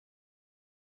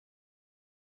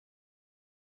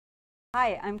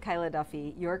Hi, I'm Kyla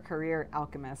Duffy, your career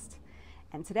alchemist.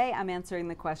 And today I'm answering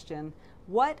the question,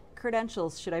 what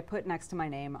credentials should I put next to my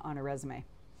name on a resume?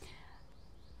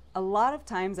 A lot of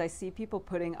times I see people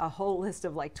putting a whole list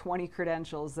of like 20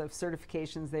 credentials of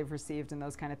certifications they've received and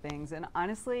those kind of things. And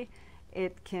honestly,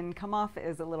 it can come off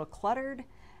as a little cluttered,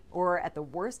 or at the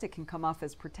worst, it can come off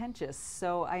as pretentious.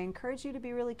 So I encourage you to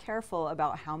be really careful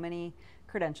about how many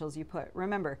credentials you put.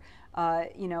 Remember,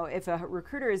 if a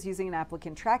recruiter is using an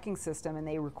applicant tracking system and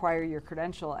they require your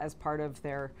credential as part of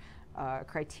their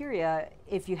criteria,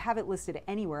 if you have it listed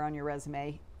anywhere on your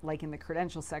resume, like in the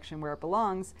credentials section where it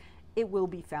belongs, it will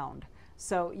be found.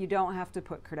 So you don't have to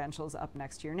put credentials up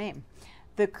next to your name.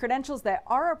 The credentials that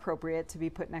are appropriate to be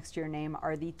put next to your name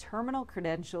are the terminal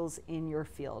credentials in your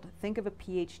field. Think of a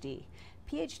PhD.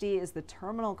 PhD is the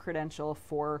terminal credential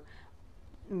for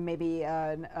maybe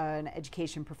an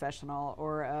education professional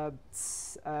or a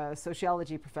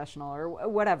sociology professional or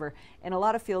whatever. In a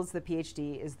lot of fields, the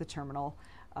PhD is the terminal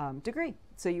degree.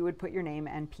 So you would put your name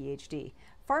and PhD.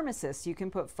 Pharmacists, you can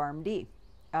put PharmD.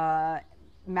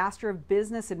 Master of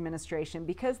Business Administration,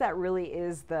 because that really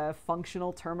is the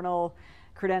functional terminal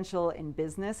credential in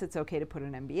business, it's okay to put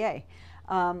an MBA.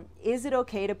 Is it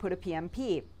okay to put a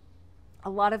PMP? A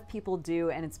lot of people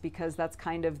do, and it's because that's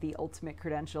kind of the ultimate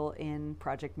credential in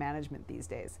project management these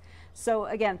days. So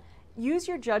again, use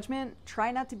your judgment,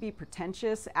 try not to be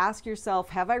pretentious, ask yourself,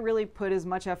 have I really put as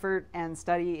much effort and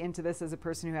study into this as a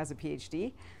person who has a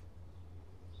PhD?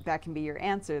 That can be your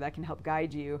answer. That can help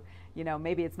guide you.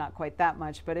 Maybe it's not quite that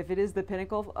much, but if it is the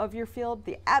pinnacle of your field,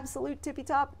 the absolute tippy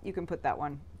top, you can put that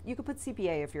one. You could put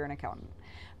CPA if you're an accountant,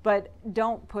 but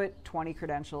don't put 20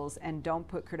 credentials, and don't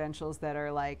put credentials that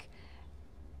are like,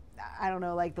 I don't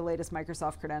know, like the latest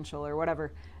Microsoft credential or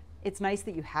whatever. It's nice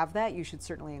that you have that. You should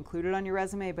certainly include it on your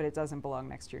resume, but it doesn't belong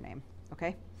next to your name,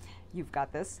 okay? You've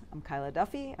got this. I'm Kyla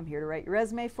Duffy. I'm here to write your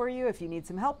resume for you if you need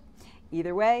some help.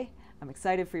 Either way, I'm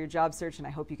excited for your job search, and I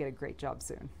hope you get a great job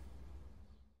soon.